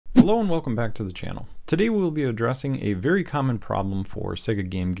Hello and welcome back to the channel. Today we will be addressing a very common problem for Sega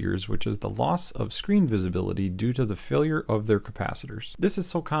Game Gears, which is the loss of screen visibility due to the failure of their capacitors. This is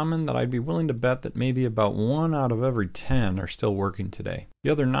so common that I'd be willing to bet that maybe about 1 out of every 10 are still working today. The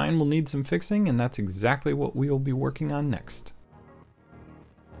other 9 will need some fixing, and that's exactly what we will be working on next.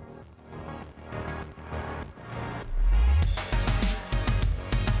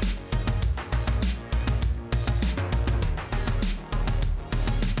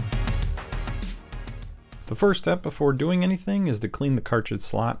 The first step before doing anything is to clean the cartridge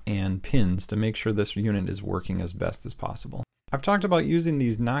slot and pins to make sure this unit is working as best as possible. I've talked about using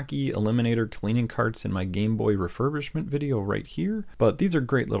these Noki Eliminator cleaning carts in my Game Boy refurbishment video right here, but these are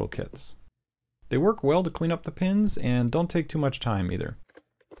great little kits. They work well to clean up the pins and don't take too much time either.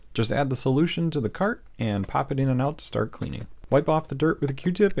 Just add the solution to the cart and pop it in and out to start cleaning. Wipe off the dirt with a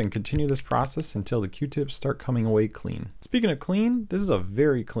Q-tip and continue this process until the Q-tips start coming away clean. Speaking of clean, this is a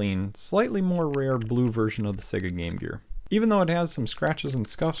very clean, slightly more rare blue version of the Sega Game Gear. Even though it has some scratches and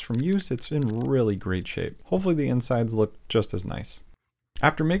scuffs from use, it's in really great shape. Hopefully the insides look just as nice.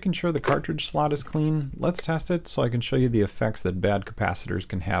 After making sure the cartridge slot is clean, let's test it so I can show you the effects that bad capacitors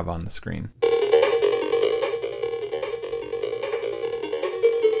can have on the screen.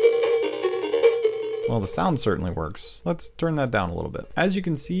 Well, the sound certainly works. Let's turn that down a little bit. As you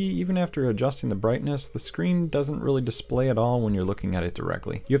can see, even after adjusting the brightness, the screen doesn't really display at all when you're looking at it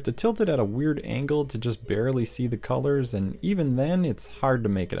directly. You have to tilt it at a weird angle to just barely see the colors, and even then, it's hard to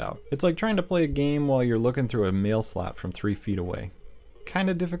make it out. It's like trying to play a game while you're looking through a mail slot from 3 feet away.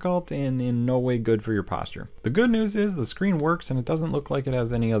 Kinda difficult and in no way good for your posture. The good news is the screen works and it doesn't look like it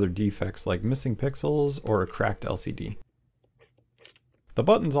has any other defects like missing pixels or a cracked LCD. The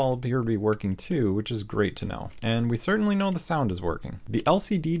buttons all appear to be working too, which is great to know. And we certainly know the sound is working. The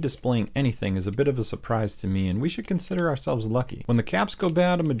LCD displaying anything is a bit of a surprise to me, and we should consider ourselves lucky. When the caps go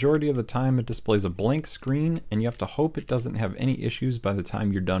bad, a majority of the time it displays a blank screen, and you have to hope it doesn't have any issues by the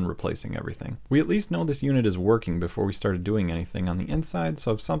time you're done replacing everything. We at least know this unit is working before we started doing anything on the inside,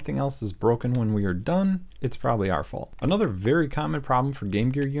 so if something else is broken when we are done, it's probably our fault. Another very common problem for Game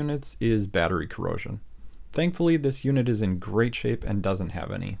Gear units is battery corrosion. Thankfully, this unit is in great shape and doesn't have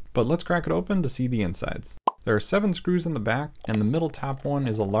any. But let's crack it open to see the insides. There are 7 screws in the back, and the middle top one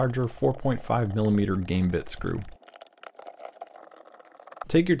is a larger 4.5mm game bit screw.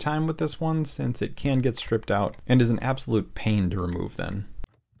 Take your time with this one since it can get stripped out and is an absolute pain to remove then.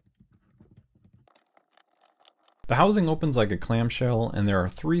 The housing opens like a clamshell, and there are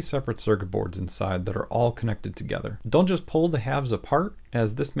 3 separate circuit boards inside that are all connected together. Don't just pull the halves apart,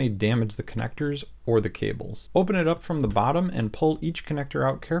 as this may damage the connectors or the cables. Open it up from the bottom and pull each connector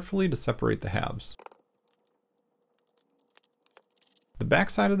out carefully to separate the halves. The back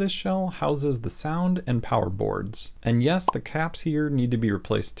side of this shell houses the sound and power boards. And yes, the caps here need to be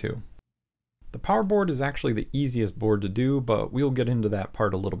replaced too. The power board is actually the easiest board to do, but we'll get into that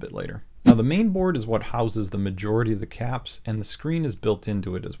part a little bit later. Now the main board is what houses the majority of the caps, and the screen is built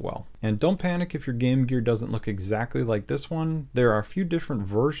into it as well. And don't panic if your Game Gear doesn't look exactly like this one. There are a few different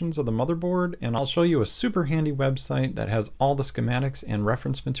versions of the motherboard, and I'll show you a super handy website that has all the schematics and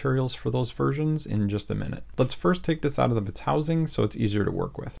reference materials for those versions in just a minute. Let's first take this out of its housing so it's easier to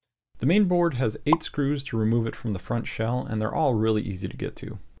work with. The main board has 8 screws to remove it from the front shell, and they're all really easy to get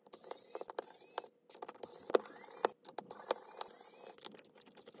to.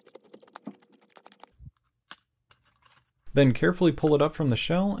 Then carefully pull it up from the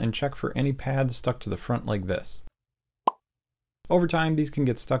shell and check for any pads stuck to the front like this. Over time these can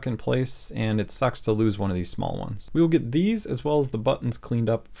get stuck in place, and it sucks to lose one of these small ones. We will get these as well as the buttons cleaned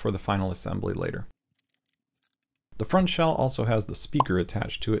up for the final assembly later. The front shell also has the speaker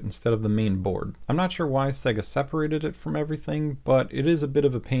attached to it instead of the main board. I'm not sure why Sega separated it from everything, but it is a bit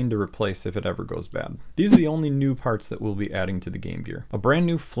of a pain to replace if it ever goes bad. These are the only new parts that we'll be adding to the Game Gear. A brand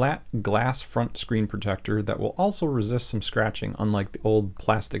new flat glass front screen protector that will also resist some scratching unlike the old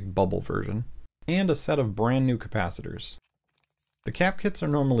plastic bubble version. And a set of brand new capacitors. The cap kits are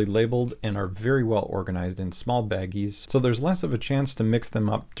normally labeled and are very well organized in small baggies, so there's less of a chance to mix them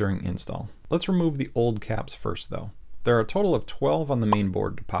up during install. Let's remove the old caps first though. There are a total of 12 on the main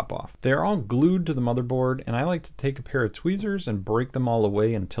board to pop off. They are all glued to the motherboard, and I like to take a pair of tweezers and break them all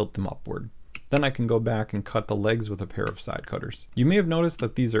away and tilt them upward. Then I can go back and cut the legs with a pair of side cutters. You may have noticed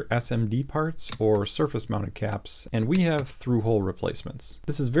that these are SMD parts or surface mounted caps, and we have through hole replacements.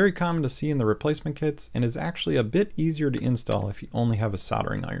 This is very common to see in the replacement kits and is actually a bit easier to install if you only have a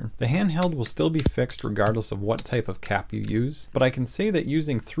soldering iron. The handheld will still be fixed regardless of what type of cap you use, but I can say that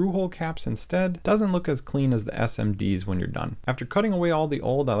using through hole caps instead doesn't look as clean as the SMDs when you're done. After cutting away all the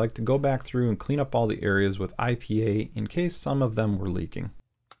old, I like to go back through and clean up all the areas with IPA in case some of them were leaking.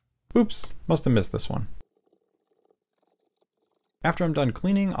 Oops, must have missed this one. After I'm done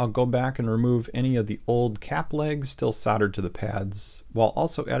cleaning, I'll go back and remove any of the old cap legs still soldered to the pads, while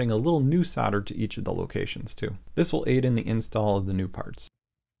also adding a little new solder to each of the locations too. This will aid in the install of the new parts.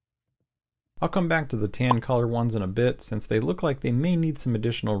 I'll come back to the tan color ones in a bit since they look like they may need some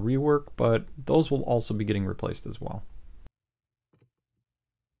additional rework, but those will also be getting replaced as well.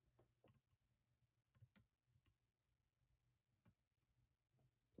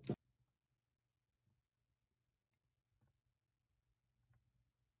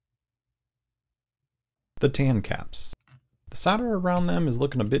 The tan caps. The solder around them is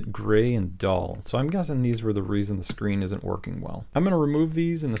looking a bit gray and dull, so I'm guessing these were the reason the screen isn't working well. I'm going to remove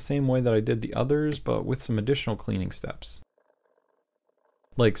these in the same way that I did the others, but with some additional cleaning steps.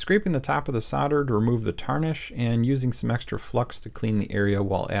 Like scraping the top of the solder to remove the tarnish and using some extra flux to clean the area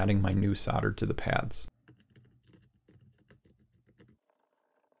while adding my new solder to the pads.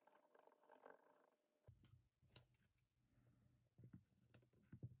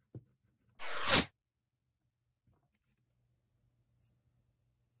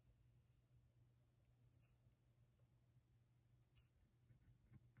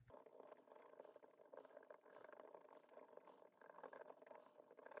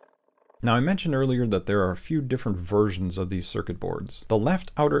 Now I mentioned earlier that there are a few different versions of these circuit boards. The left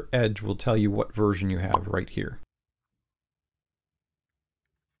outer edge will tell you what version you have right here.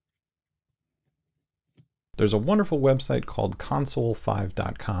 There's a wonderful website called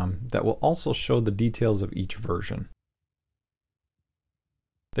console5.com that will also show the details of each version.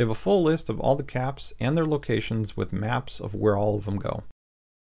 They have a full list of all the caps and their locations with maps of where all of them go.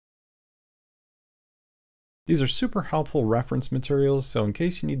 These are super helpful reference materials, so in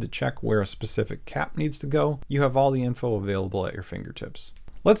case you need to check where a specific cap needs to go, you have all the info available at your fingertips.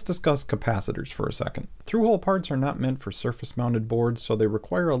 Let's discuss capacitors for a second. Through-hole parts are not meant for surface-mounted boards, so they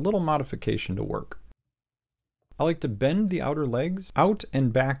require a little modification to work. I like to bend the outer legs out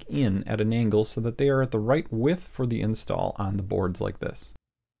and back in at an angle so that they are at the right width for the install on the boards like this.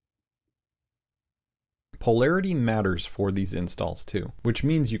 Polarity matters for these installs too, which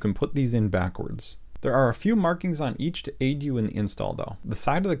means you can put these in backwards. There are a few markings on each to aid you in the install though. The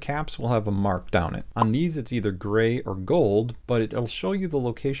side of the caps will have a mark down it. On these it's either gray or gold, but it'll show you the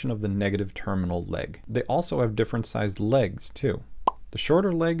location of the negative terminal leg. They also have different sized legs too. The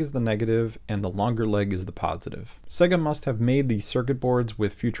shorter leg is the negative and the longer leg is the positive. Sega must have made these circuit boards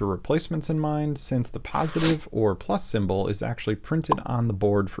with future replacements in mind, since the positive or plus symbol is actually printed on the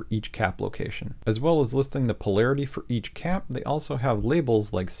board for each cap location. As well as listing the polarity for each cap, they also have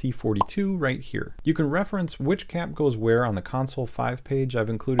labels like C42 right here. You can reference which cap goes where on the Console 5 page I've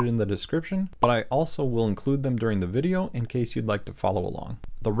included in the description, but I also will include them during the video in case you'd like to follow along.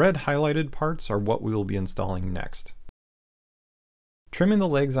 The red highlighted parts are what we will be installing next. Trimming the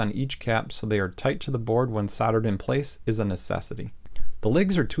legs on each cap so they are tight to the board when soldered in place is a necessity. The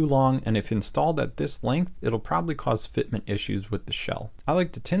legs are too long, and if installed at this length, it'll probably cause fitment issues with the shell. I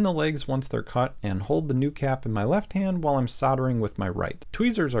like to tin the legs once they're cut and hold the new cap in my left hand while I'm soldering with my right.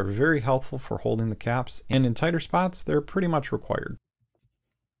 Tweezers are very helpful for holding the caps, and in tighter spots, they're pretty much required.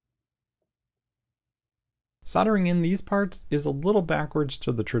 Soldering in these parts is a little backwards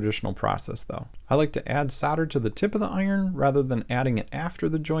to the traditional process though. I like to add solder to the tip of the iron rather than adding it after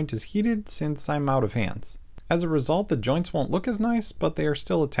the joint is heated, since I'm out of hands. As a result, the joints won't look as nice, but they are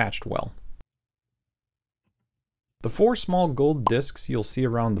still attached well. The 4 small gold discs you'll see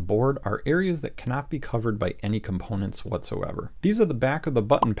around the board are areas that cannot be covered by any components whatsoever. These are the back of the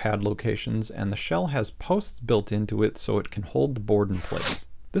button pad locations, and the shell has posts built into it so it can hold the board in place.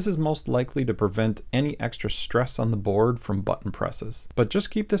 This is most likely to prevent any extra stress on the board from button presses. But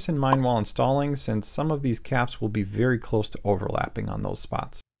just keep this in mind while installing, since some of these caps will be very close to overlapping on those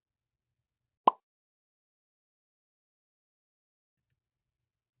spots.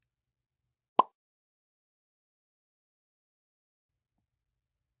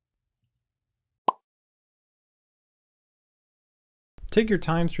 Take your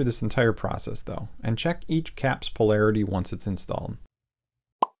time through this entire process though, and check each cap's polarity once it's installed.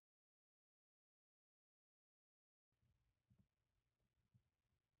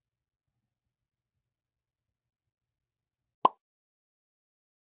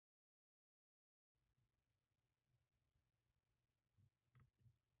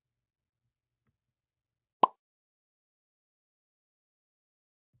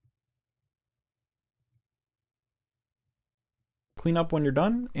 Clean up when you're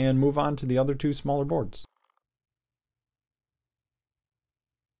done and move on to the other 2 smaller boards.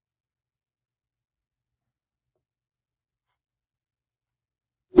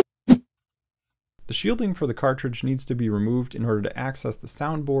 The shielding for the cartridge needs to be removed in order to access the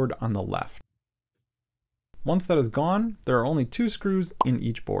soundboard on the left. Once that is gone, there are only 2 screws in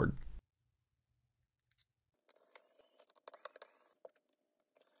each board.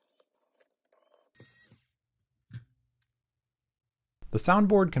 The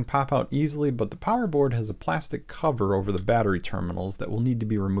soundboard can pop out easily, but the power board has a plastic cover over the battery terminals that will need to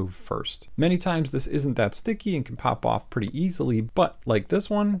be removed first. Many times this isn't that sticky and can pop off pretty easily, but like this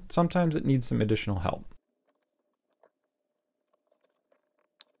one, sometimes it needs some additional help.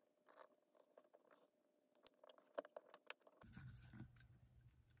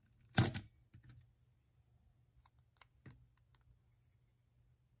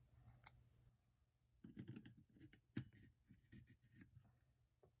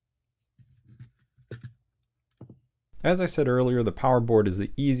 As I said earlier, the power board is the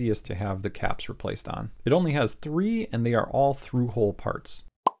easiest to have the caps replaced on. It only has 3 and they are all through-hole parts.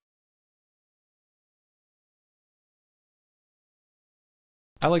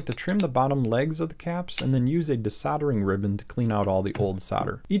 I like to trim the bottom legs of the caps and then use a desoldering ribbon to clean out all the old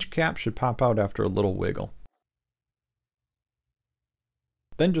solder. Each cap should pop out after a little wiggle.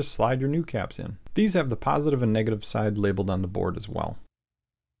 Then just slide your new caps in. These have the positive and negative side labeled on the board as well.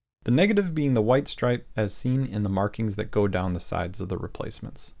 The negative being the white stripe as seen in the markings that go down the sides of the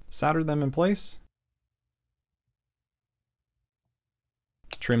replacements. Solder them in place.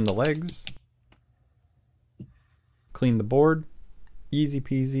 Trim the legs. Clean the board. Easy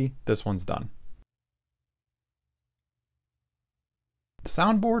peasy, this one's done. The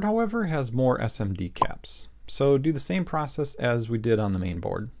soundboard, however, has more SMD caps, so do the same process as we did on the main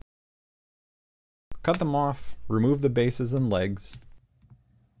board. Cut them off, remove the bases and legs.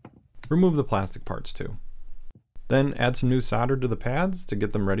 Remove the plastic parts too. Then add some new solder to the pads to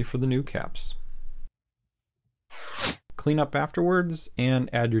get them ready for the new caps. Clean up afterwards and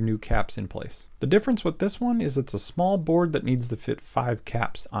add your new caps in place. The difference with this one is it's a small board that needs to fit 5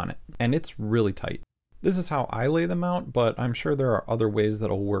 caps on it, and it's really tight. This is how I lay them out, but I'm sure there are other ways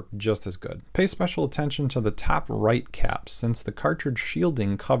that'll work just as good. Pay special attention to the top right caps since the cartridge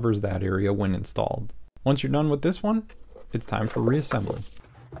shielding covers that area when installed. Once you're done with this one, it's time for reassembly.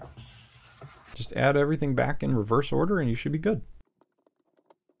 Just add everything back in reverse order and you should be good.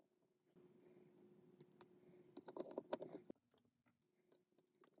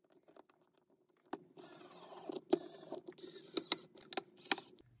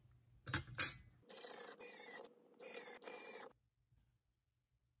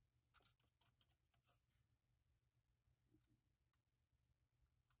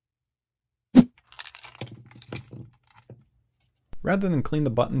 Rather than clean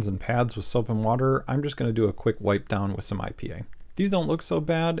the buttons and pads with soap and water, I'm just going to do a quick wipe down with some IPA. These don't look so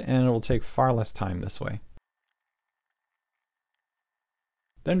bad and it will take far less time this way.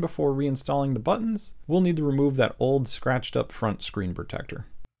 Then before reinstalling the buttons, we'll need to remove that old scratched up front screen protector.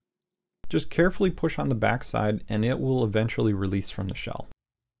 Just carefully push on the back side and it will eventually release from the shell.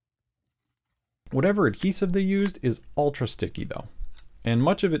 Whatever adhesive they used is ultra sticky though, and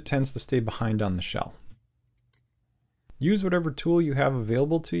much of it tends to stay behind on the shell. Use whatever tool you have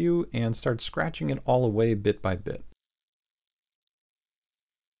available to you and start scratching it all away bit by bit.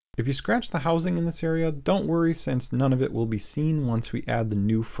 If you scratch the housing in this area, don't worry since none of it will be seen once we add the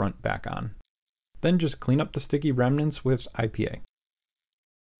new front back on. Then just clean up the sticky remnants with IPA.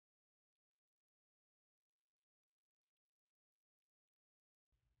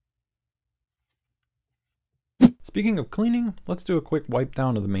 Speaking of cleaning, let's do a quick wipe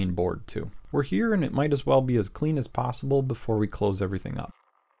down of the main board too. We're here and it might as well be as clean as possible before we close everything up.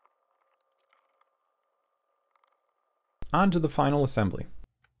 On to the final assembly.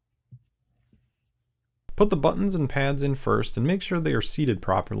 Put the buttons and pads in first and make sure they are seated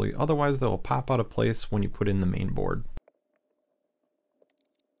properly, otherwise they will pop out of place when you put in the main board.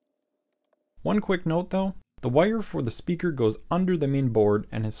 One quick note though, the wire for the speaker goes under the main board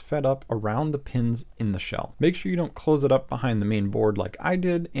and is fed up around the pins in the shell. Make sure you don't close it up behind the main board like I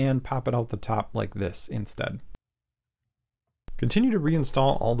did and pop it out the top like this instead. Continue to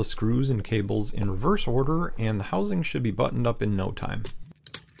reinstall all the screws and cables in reverse order and the housing should be buttoned up in no time.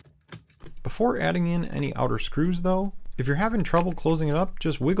 Before adding in any outer screws though, if you're having trouble closing it up,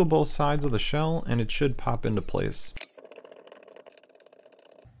 just wiggle both sides of the shell and it should pop into place.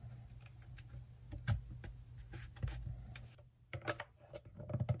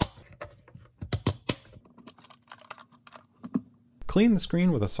 Clean the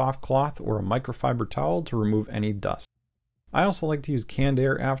screen with a soft cloth or a microfiber towel to remove any dust. I also like to use canned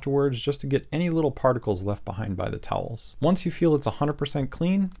air afterwards just to get any little particles left behind by the towels. Once you feel it's 100%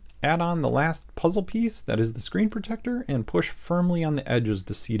 clean, add on the last puzzle piece that is the screen protector and push firmly on the edges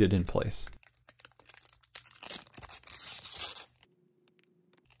to seat it in place.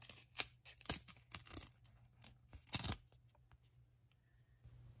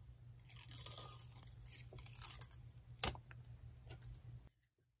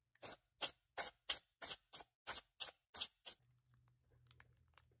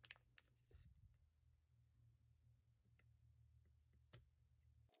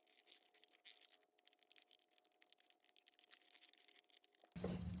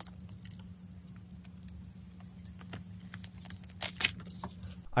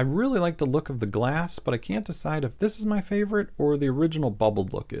 I really like the look of the glass, but I can't decide if this is my favorite or the original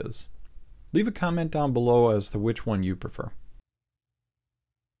bubbled look is. Leave a comment down below as to which one you prefer.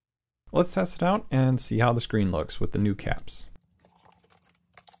 Let's test it out and see how the screen looks with the new caps.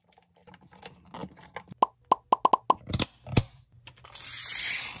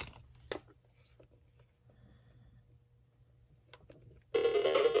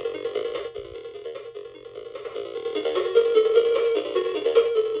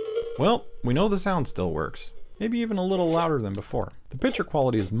 Well, we know the sound still works. Maybe even a little louder than before. The picture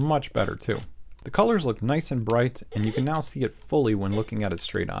quality is much better too. The colors look nice and bright, and you can now see it fully when looking at it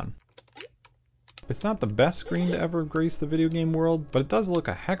straight on. It's not the best screen to ever grace the video game world, but it does look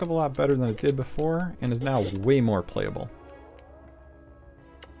a heck of a lot better than it did before, and is now way more playable.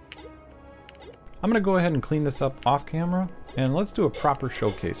 I'm going to go ahead and clean this up off camera, and let's do a proper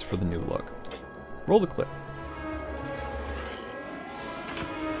showcase for the new look. Roll the clip.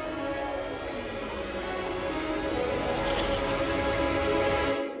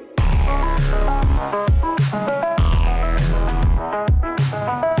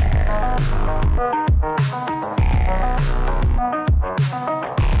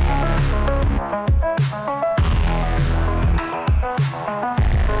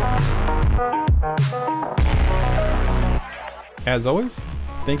 As always,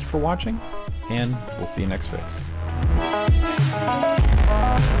 thank you for watching, and we'll see you next fix.